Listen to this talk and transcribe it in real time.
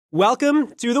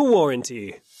Welcome to The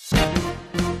Warranty,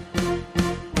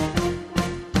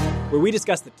 where we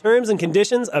discuss the terms and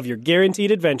conditions of your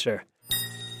guaranteed adventure.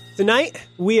 Tonight,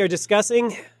 we are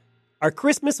discussing our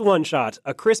Christmas one-shot,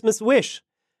 A Christmas Wish,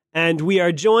 and we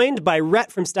are joined by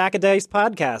Rhett from Stack of Dice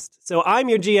Podcast. So I'm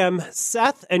your GM,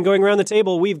 Seth, and going around the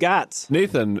table, we've got...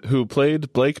 Nathan, who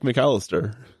played Blake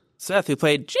McAllister. Seth, who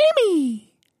played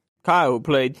Jamie. Kyle, who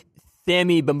played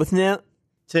Sammy Bumbusnell.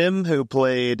 Tim, who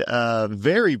played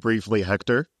very briefly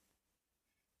Hector.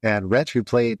 And Rhett, who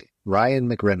played Ryan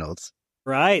McReynolds.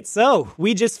 Right, so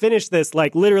we just finished this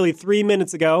like literally 3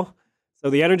 minutes ago, so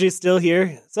the energy's still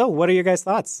here. So what are your guys'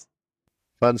 thoughts?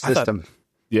 Fun system.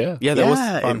 Yeah, that was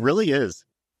fun. It really is.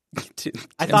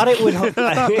 I thought it would...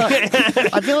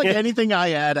 I feel like anything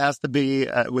I add has to be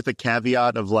with a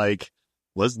caveat of like,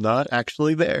 was not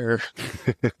actually there.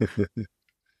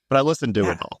 But I listened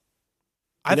to it all.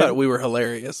 I thought we were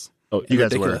hilarious. Oh, you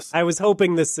guys were. I was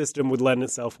hoping this system would lend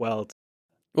itself well.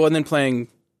 Well, and then playing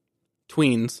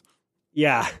tweens.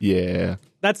 Yeah. Yeah.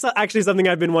 That's actually something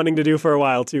I've been wanting to do for a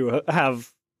while, too.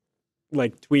 Have,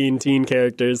 like, teen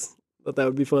characters. Thought that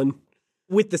would be fun.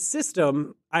 With the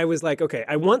system, I was like, okay,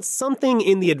 I want something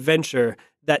in the adventure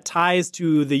that ties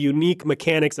to the unique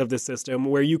mechanics of the system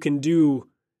where you can do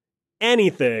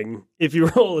anything if you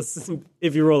roll a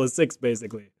 6,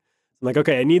 basically. I'm like,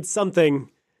 okay, I need something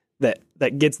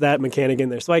that gets that mechanic in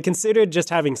there. So I considered just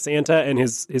having Santa and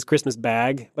his Christmas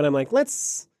bag, but I'm like,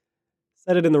 let's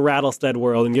set it in the Rattlestead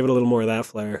world and give it a little more of that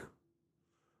flair.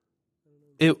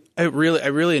 I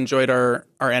really enjoyed our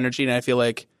energy, and I feel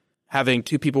like having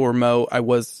two people remote, I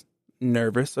was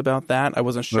nervous about that. I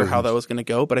wasn't sure how that was going to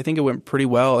go, but I think it went pretty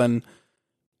well, and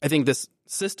I think this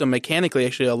system mechanically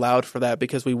actually allowed for that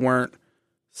because we weren't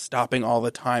stopping all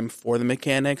the time for the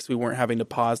mechanics. We weren't having to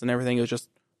pause and everything. It was just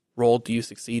roll, do you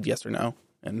succeed, yes or no?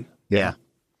 And yeah.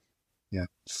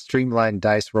 Streamlined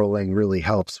dice rolling really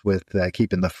helps with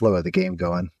keeping the flow of the game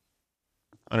going.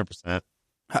 100%.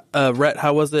 Rhett,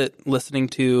 how was it listening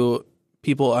to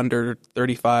people under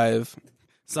 35,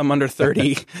 some under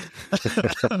 30?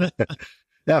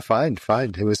 Yeah, fine.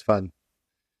 It was fun.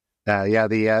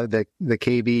 The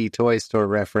KB toy store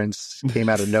reference came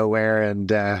out of nowhere,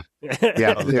 and I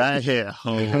hit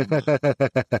home.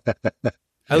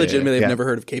 I legitimately have never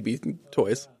heard of KB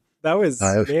toys. That was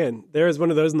man. There was one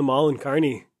of those in the mall in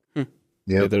Kearney.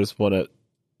 Yeah, there's one at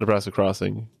Nebraska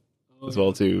Crossing as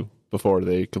well too. Before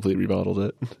they completely remodeled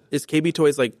it. Is KB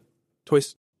toys like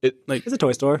toys? It's a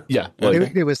toy store. Yeah,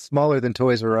 it was smaller than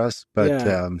Toys R Us, but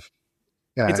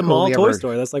it's a mall toy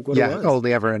store. That's like what it was. Yeah,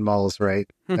 only ever in malls, right?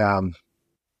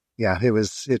 It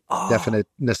was definite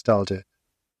nostalgia.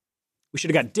 We should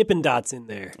have got Dippin' Dots in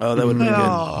there. Oh, that would be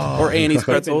good. Or Annie's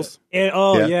Pretzels.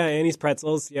 Annie's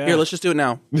Pretzels. Yeah. Here, let's just do it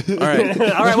now. All right.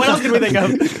 All right, what else can we think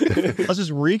of? Let's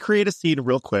just recreate a scene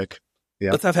real quick.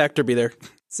 Yeah. Let's have Hector be there.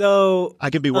 So I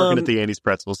could be working at the Annie's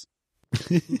Pretzels.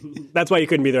 That's why you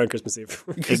couldn't be there on Christmas Eve.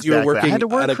 Because you were working I had to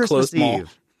work at a Christmas closed mall.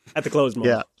 Eve. At the closed mall.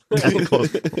 Yeah. At the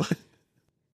closed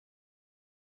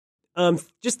mall.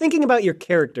 Just thinking about your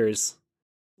characters,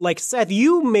 like Seth,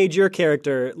 you made your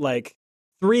character like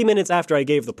 3 minutes after I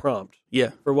gave the prompt.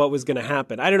 Yeah. For what was going to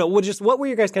happen. I don't know. What were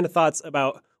your guys' kind of thoughts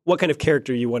about what kind of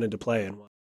character you wanted to play and what?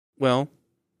 Well,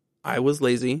 I was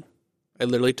lazy. I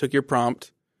literally took your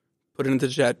prompt, put it into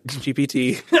Chat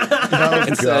GPT,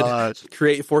 and said,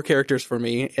 create 4 characters for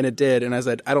me. And it did. And I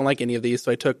said, I don't like any of these.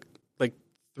 So I took like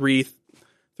three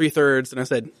thirds and I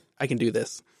said, I can do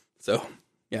this. So,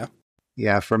 yeah.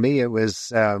 Yeah, for me, it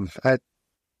was, I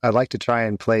like to try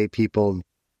and play people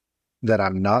that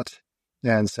I'm not.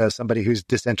 And so somebody who's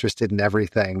disinterested in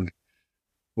everything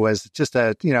was just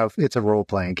it's a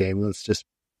role-playing game. Let's just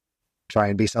try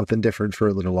and be something different for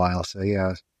a little while. So,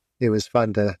 yeah, it was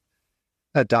fun to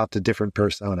adopt a different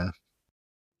persona.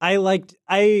 I liked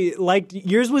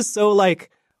yours was so like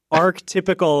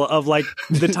archetypical of like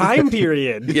the time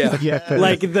period. Yeah.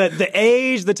 Like the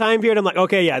age, the time period. I'm like,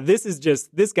 okay, yeah, this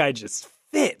guy just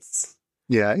fits.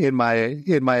 Yeah, in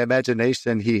my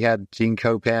imagination, he had jean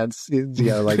coat pants, jeans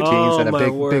and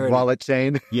a big wallet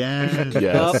chain.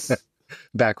 Yes.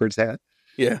 Backwards hat.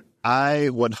 Yeah. I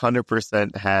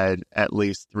 100% had at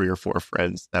least 3 or 4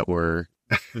 friends that were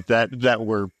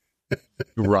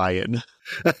Ryan.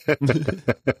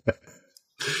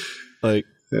 Like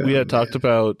we had talked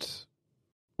about,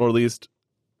 or at least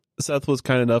Seth was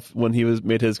kind enough when he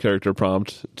made his character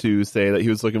prompt to say that he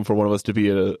was looking for one of us to be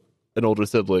an older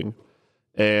sibling.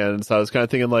 And so I was kind of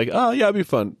thinking like, oh yeah, it'd be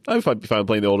fun. I'd be fine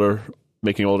playing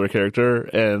making older character.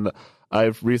 And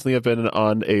I've recently been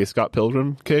on a Scott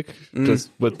Pilgrim kick, just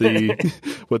with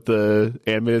the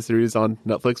animated series on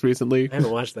Netflix recently. I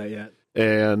haven't watched that yet.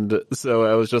 And so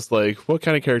I was just like, what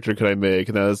kind of character could I make?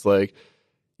 And I was like,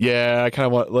 yeah, I kind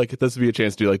of want, like, this would be a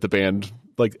chance to do, like, the band,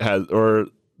 like, the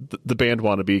band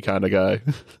wannabe kind of guy.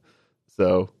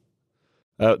 So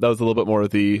that was a little bit more of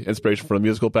the inspiration for the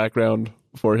musical background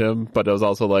for him. But I was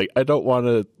also like, I don't want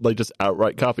to, like, just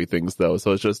outright copy things, though.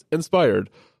 So it's just inspired,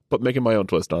 but making my own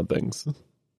twist on things.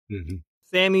 Mm-hmm.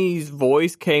 Sammy's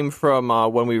voice came from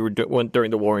when we were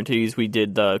during the warranties. We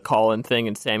did the call-in thing,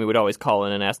 and Sammy would always call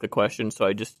in and ask a question. So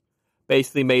I just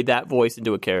basically made that voice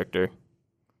into a character,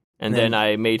 and then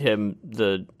I made him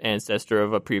the ancestor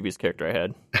of a previous character I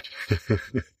had,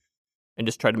 and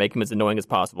just tried to make him as annoying as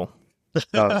possible.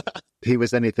 He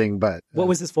was anything but. What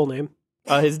was his full name?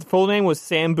 His full name was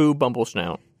Sambu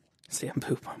Bumblesnout.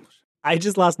 Sambu Bumblesnout. I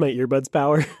just lost my earbuds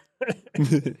power.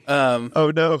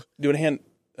 Oh no! Do a hand.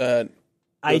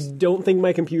 I don't think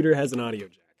my computer has an audio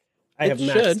jack. I have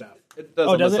Mac should. stuff. It does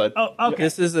Oh, on does the it? side. Oh, okay.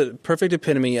 This is a perfect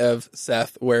epitome of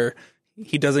Seth, where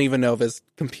he doesn't even know if his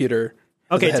computer.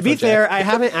 has Okay, a to be headphone fair, jack. I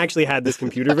haven't actually had this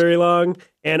computer very long,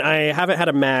 and I haven't had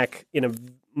a Mac in a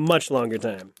much longer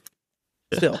time.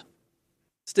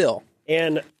 Still.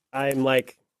 And I'm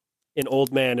like an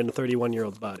old man in a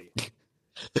 31-year-old's body.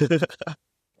 Can't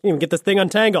even get this thing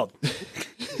untangled.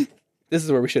 This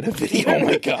is where we should have video. Oh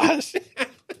my gosh!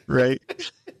 Right?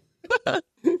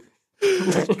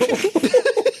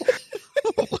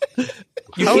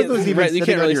 You How are can't, those even right, you sitting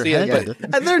can't on really your see head? it,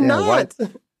 but And they're Yeah, not.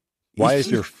 Why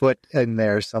is your foot in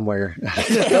there somewhere?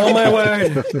 Oh my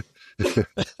word.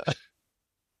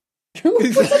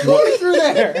 What's going through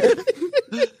there?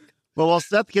 Well, while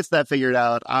Seth gets that figured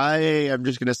out, I am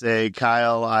just going to say,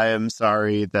 Kyle, I am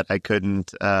sorry that I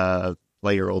couldn't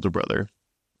play your older brother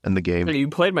in the game. You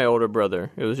played my older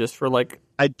brother. It was just for like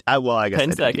I guess 10 I did,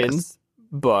 yes. seconds,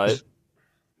 but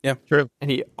yeah, True.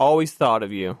 and he always thought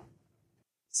of you,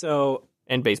 So,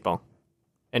 and baseball,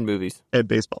 and movies. And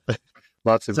baseball.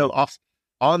 Lots of. So off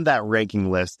on that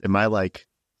ranking list, am I like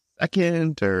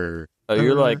second or? Oh,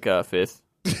 you're like fifth.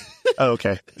 Oh,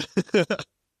 okay.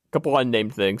 Couple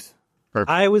unnamed things.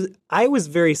 I was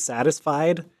very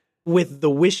satisfied with the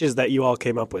wishes that you all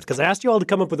came up with, because I asked you all to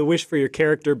come up with a wish for your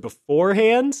character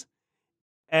beforehand,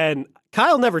 and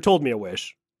Kyle never told me a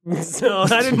wish, so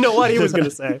I didn't know what he was going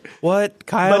to say. what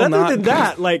Kyle? But other than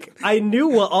that, like, I knew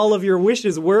what all of your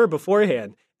wishes were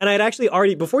beforehand, and I had actually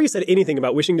already, before you said anything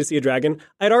about wishing to see a dragon,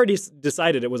 I'd already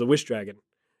decided it was a wish dragon,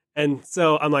 and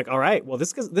so I'm like, all right, well,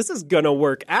 this is going to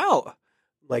work out.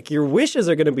 Like, your wishes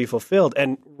are going to be fulfilled.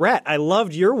 And Rhett, I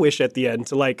loved your wish at the end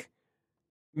to, like,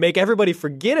 make everybody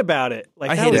forget about it.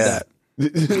 Like, I hated was- that.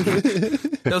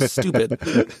 That was stupid.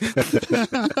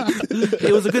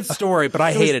 It was a good story, but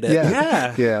I hated it.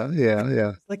 Yeah.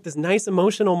 Yeah. Like this nice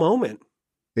emotional moment.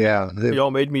 Yeah. You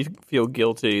all made me feel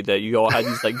guilty that you all had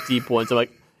these like deep ones. I'm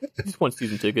like, I just want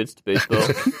season tickets to baseball.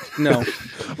 No,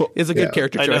 it's a good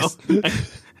character I know. choice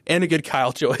and a good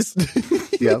Kyle choice.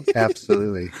 Yeah,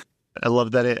 absolutely. I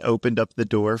love that it opened up the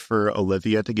door for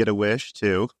Olivia to get a wish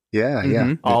too. Yeah.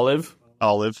 Mhm. Olive.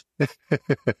 Olive.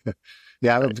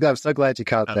 Yeah, I'm so glad you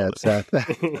caught that,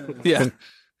 Seth. Yeah,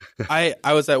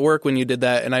 I was at work when you did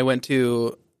that, and I went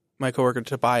to my coworker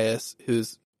Tobias,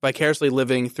 who's vicariously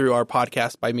living through our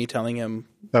podcast by me telling him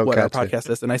what our gotcha. podcast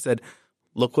is, and I said,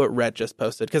 "Look what Rhett just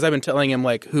posted," because I've been telling him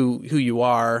like who you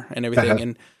are and everything,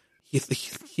 and he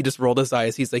just rolled his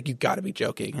eyes. He's like, "You got to be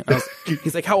joking." And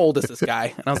he's like, "How old is this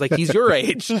guy?" And I was like, "He's your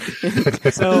age."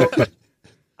 So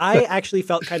I actually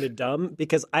felt kind of dumb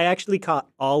because I actually caught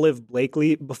Olive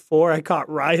Blakely before I caught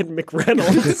Ryan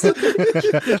McReynolds.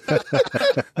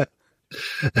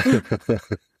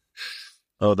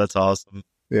 Oh, that's awesome.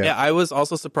 Yeah, I was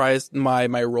also surprised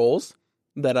my rolls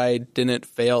that I didn't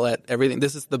fail at everything.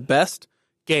 This is the best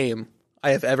game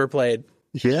I have ever played.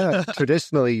 Yeah,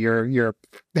 traditionally you're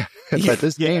but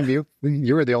this game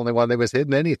you were the only one that was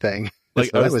hitting anything. Like,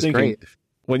 So I that was was thinking, great.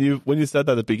 when you said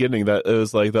that at the beginning, that it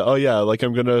was like, oh yeah, like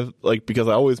I'm gonna, like, because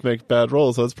I always make bad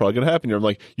rolls, so it's probably gonna happen here. I'm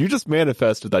like, you just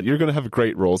manifested that you're gonna have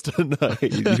great rolls tonight.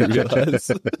 You realize,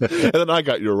 and then I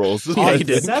got your rolls. Yeah, you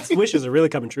did. Seth's wishes are really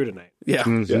coming true tonight. Yeah.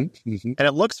 And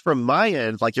it looks from my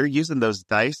end like you're using those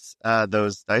dice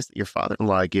that your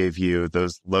father-in-law gave you,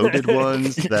 those loaded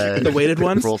ones, that The weighted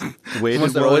ones? weighted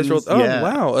Ones that always rolled. Oh yeah.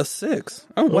 wow, a 6.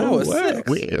 Oh wow, a 6.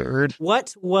 Weird.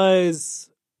 What was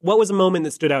a moment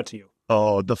that stood out to you?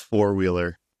 Oh, the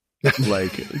four-wheeler.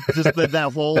 Like, just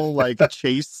that whole, like,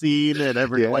 chase scene and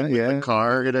everything, with the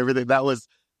car and everything. That was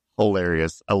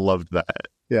hilarious. I loved that.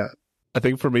 Yeah. I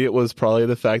think for me it was probably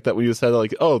the fact that when you said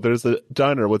like, oh, there's a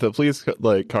diner with a police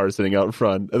like car sitting out in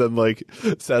front, and then like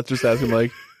Seth just asking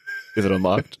like, is it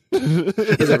unlocked?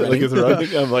 Is it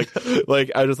running? I'm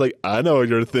I just I know what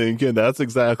you're thinking. That's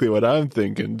exactly what I'm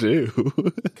thinking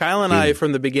too. Kyle and I,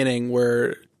 from the beginning,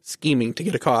 were scheming to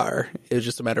get a car. It was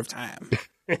just a matter of time.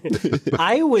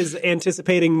 I was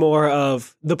anticipating more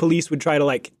of the police would try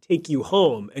to take you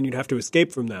home and you'd have to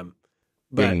escape from them.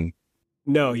 But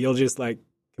no, you'll just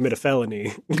commit a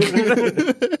felony.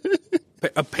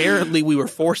 Apparently we were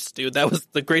forced to. That was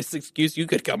the greatest excuse you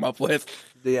could come up with.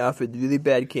 They offered really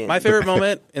bad candy. My favorite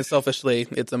moment, and selfishly,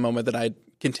 it's a moment that I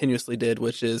continuously did,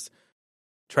 which is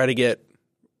try to get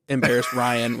embarrassed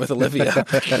Ryan with Olivia.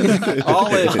 All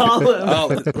in.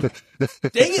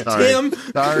 Dang it, Tim.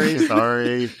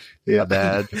 Sorry. Yeah,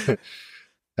 bad.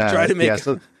 Try to make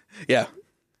Yeah,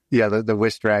 the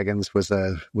Wish Dragons was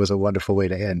a wonderful way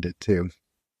to end it too.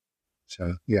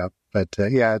 So yeah, but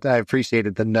I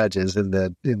appreciated the nudges in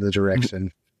the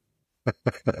direction.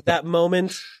 That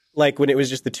moment, when it was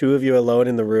just the two of you alone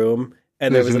in the room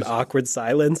and there was an awkward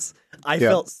silence, I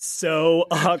felt so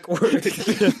awkward.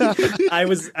 I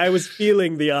was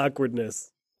feeling the awkwardness.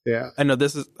 Yeah, I know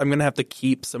I'm going to have to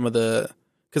keep some of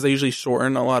because I usually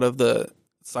shorten a lot of the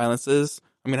silences.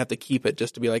 I'm going to have to keep it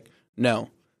just to be no,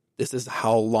 this is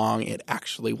how long it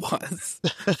actually was.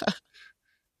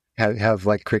 Have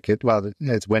cricket. Well,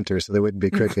 it's winter, so there wouldn't be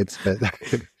crickets, but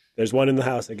there's one in the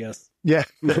house, I guess. Yeah,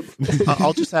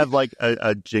 I'll just have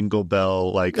a jingle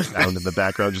bell sound in the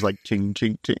background, just ching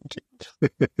ching ching ching.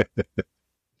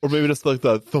 Or maybe just the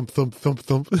thump thump thump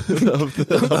thump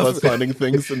of us finding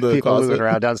things in the people closet. moving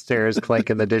around downstairs,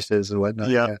 clanking the dishes and whatnot.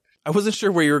 Yeah. I wasn't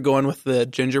sure where you were going with the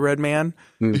gingerbread man.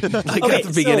 At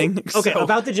the beginning.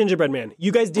 About the gingerbread man.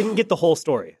 You guys didn't get the whole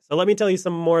story. So let me tell you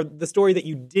some more the story that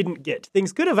you didn't get.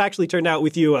 Things could have actually turned out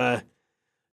with you. The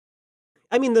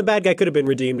bad guy could have been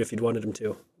redeemed if you'd wanted him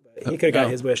to. But he could have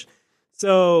got his wish.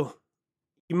 So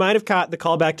you might have caught the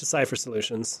callback to Cypher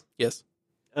Solutions. Yes.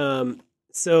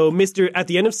 So at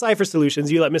the end of Cypher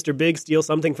Solutions, you let Mr. Big steal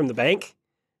something from the bank.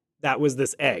 That was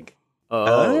this egg.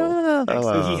 Oh.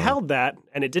 So he held that,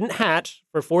 and it didn't hatch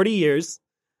for 40 years.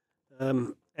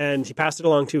 And he passed it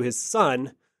along to his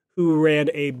son, who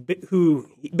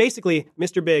basically,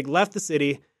 Mr. Big left the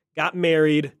city, got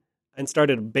married, and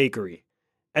started a bakery.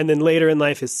 And then later in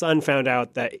life, his son found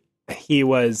out that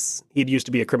he'd used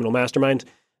to be a criminal mastermind.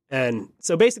 And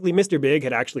so basically, Mr. Big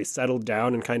had actually settled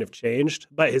down and kind of changed,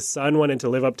 but his son wanted to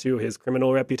live up to his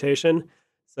criminal reputation.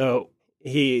 So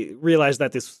he realized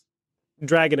that this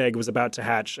dragon egg was about to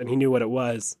hatch, and he knew what it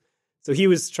was. So he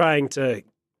was trying to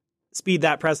speed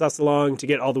that process along to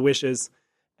get all the wishes.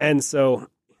 And so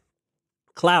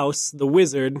Klaus, the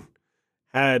wizard,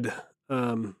 had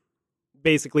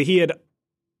he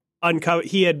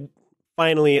had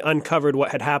finally uncovered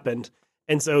what had happened.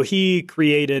 And so he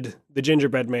created the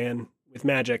gingerbread man with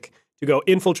magic to go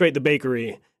infiltrate the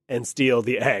bakery and steal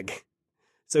the egg.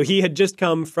 So he had just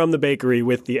come from the bakery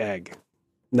with the egg.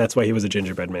 And that's why he was a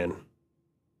gingerbread man.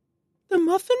 The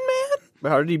Muffin Man? But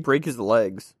how did he break his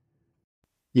legs?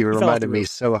 You reminded me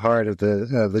so hard of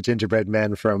the gingerbread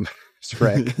man from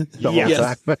Shrek.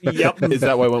 Yep. Is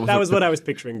that why I went with that was what I was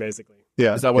picturing, basically.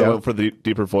 Yeah. Is that why I went for the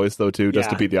deeper voice, though, too, just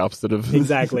to be the opposite of...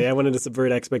 Exactly. I wanted to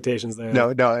subvert expectations there.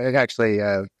 No, actually,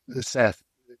 Seth,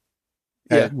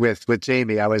 with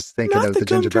Jamie, I was thinking of the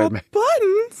gingerbread man.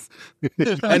 Buttons!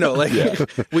 I know,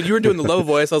 when you were doing the low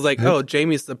voice, I was like, oh,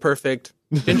 Jamie's the perfect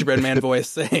gingerbread man voice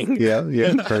saying.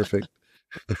 Yeah, perfect.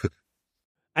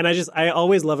 And I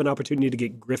always love an opportunity to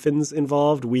get griffins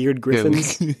involved, weird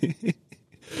griffins.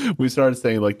 We started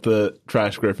saying the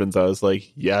trash griffins. I was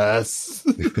like, yes.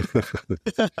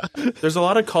 There's a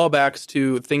lot of callbacks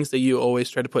to things that you always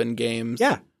try to put in games.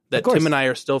 Yeah, that Tim and I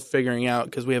are still figuring out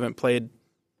because we haven't played.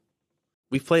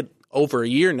 We've played over a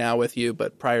year now with you,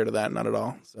 but prior to that, not at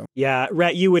all. So yeah,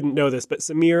 Rhett, you wouldn't know this, but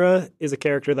Samira is a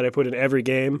character that I put in every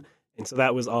game, and so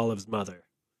that was Olive's mother.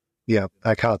 Yeah,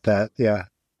 I caught that. Yeah.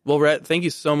 Well, Rhett, thank you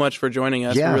so much for joining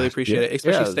us. Yeah, we really appreciate it,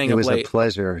 especially staying up late. It was a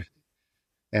pleasure.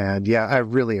 And yeah, I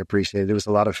really appreciate it. It was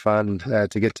a lot of fun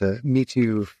to get to meet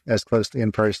you as close to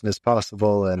in person as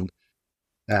possible and,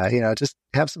 just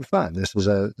have some fun. This was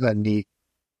a neat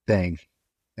thing.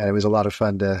 And it was a lot of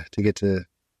fun to get to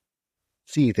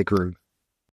see the group.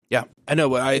 Yeah, I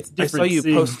know. I saw you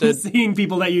posted seeing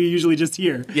people that you usually just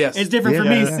hear. Yes, it's different for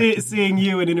me seeing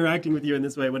you and interacting with you in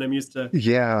this way when I'm used to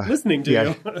listening to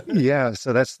you. Yeah,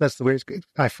 so that's the weird.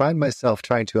 I find myself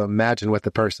trying to imagine what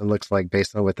the person looks like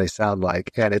based on what they sound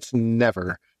like, and it's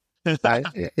never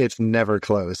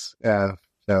close. So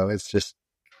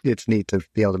it's neat to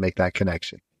be able to make that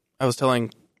connection. I was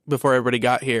telling before everybody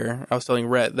got here. I was telling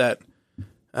Rhett that,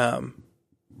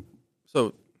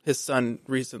 so his son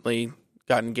recently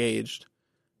got engaged,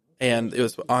 and it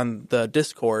was on the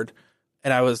Discord.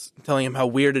 And I was telling him how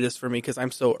weird it is for me because I'm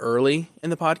so early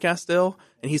in the podcast still,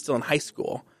 and he's still in high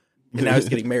school, and now he's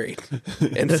getting married.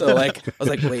 And so, like, I was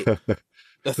like, wait,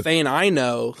 the Thane I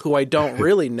know, who I don't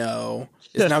really know,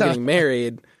 is now getting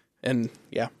married. And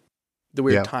yeah, the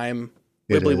weird time,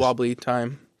 wibbly wobbly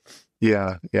time.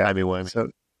 Yeah. I mean,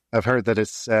 So I've heard that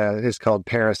it's called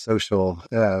parasocial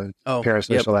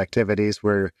activities,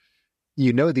 where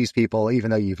you know these people even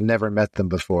though you've never met them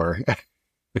before.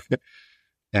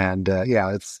 And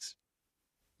it's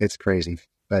crazy.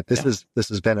 But this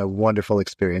has been a wonderful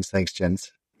experience. Thanks,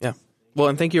 gents. Yeah. Well,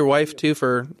 and thank your wife too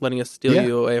for letting us steal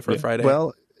you away for Friday.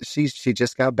 Well, she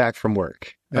just got back from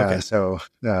work. Okay. So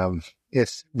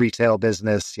it's retail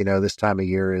business. This time of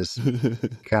year is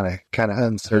kind of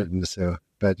uncertain. So,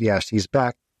 but yeah, she's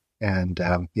back, and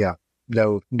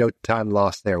no time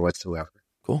lost there whatsoever.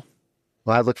 Cool.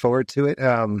 Well, I look forward to it.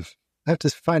 I have to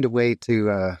find a way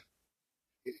to.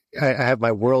 I have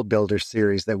my World Builder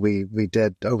series that we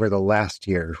did over the last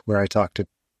year, where I talk to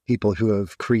people who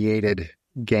have created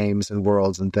games and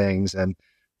worlds and things, and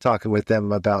talking with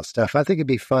them about stuff. I think it'd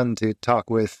be fun to talk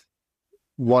with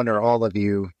one or all of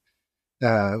you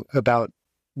about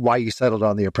why you settled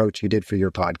on the approach you did for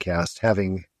your podcast,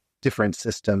 having different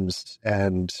systems,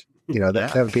 and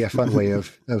that would be a fun way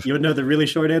of. You would know the really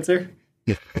short answer?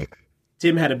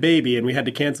 Tim had a baby, and we had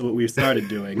to cancel what we started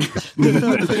doing.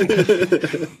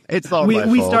 It's all my fault.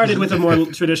 We started with a more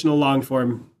traditional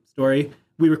long-form story.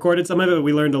 We recorded some of it, but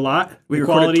we learned a lot. We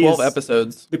recorded 12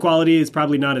 episodes. The quality is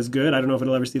probably not as good. I don't know if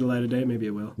it'll ever see the light of day. Maybe it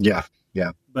will. Yeah.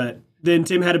 But then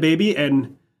Tim had a baby,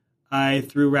 and I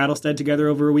threw Rattlestead together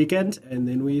over a weekend, and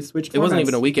then we switched formats. It wasn't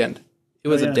even a weekend. It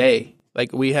was a day.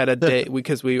 Like, we had a day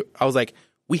because I was like,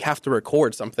 we have to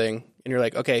record something. And you're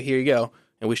like, okay, here you go.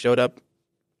 And we showed up.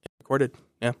 Recorded,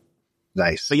 yeah,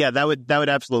 nice. So yeah, that would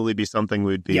absolutely be something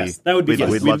we'd be. Yes, that would be.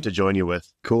 We'd love to join you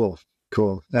with. Cool.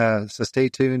 So stay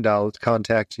tuned. I'll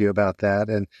contact you about that.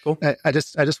 And cool. I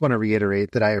just want to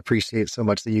reiterate that I appreciate so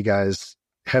much that you guys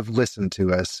have listened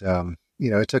to us.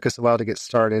 It took us a while to get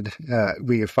started.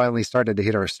 We have finally started to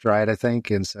hit our stride, I think,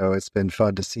 and so it's been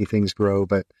fun to see things grow.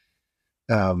 But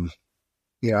it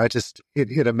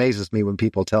amazes me when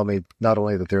people tell me not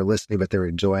only that they're listening, but they're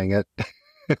enjoying it.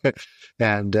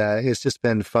 And it's just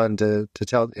been fun to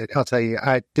tell. I'll tell you,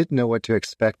 I didn't know what to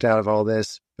expect out of all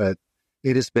this, but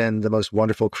it has been the most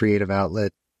wonderful creative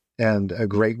outlet and a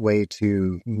great way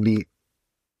to meet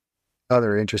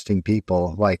other interesting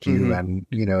people like you. Mm-hmm. And,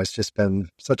 it's just been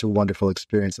such a wonderful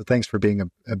experience. So thanks for being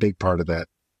a big part of that.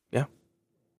 Yeah.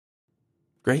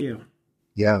 Great. Thank you.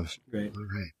 Yeah. Great. All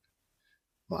right.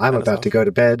 Well, I'm about to go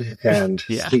to bed and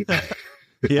sleep. Yeah.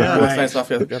 It's nice off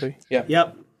together. Yeah.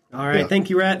 Yep. All right. Yeah. Thank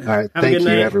you, Rhett. All right. Have a Thank good you,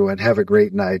 night. everyone. Have a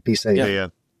great night. Be safe. Yeah.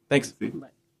 Thanks.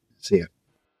 See you.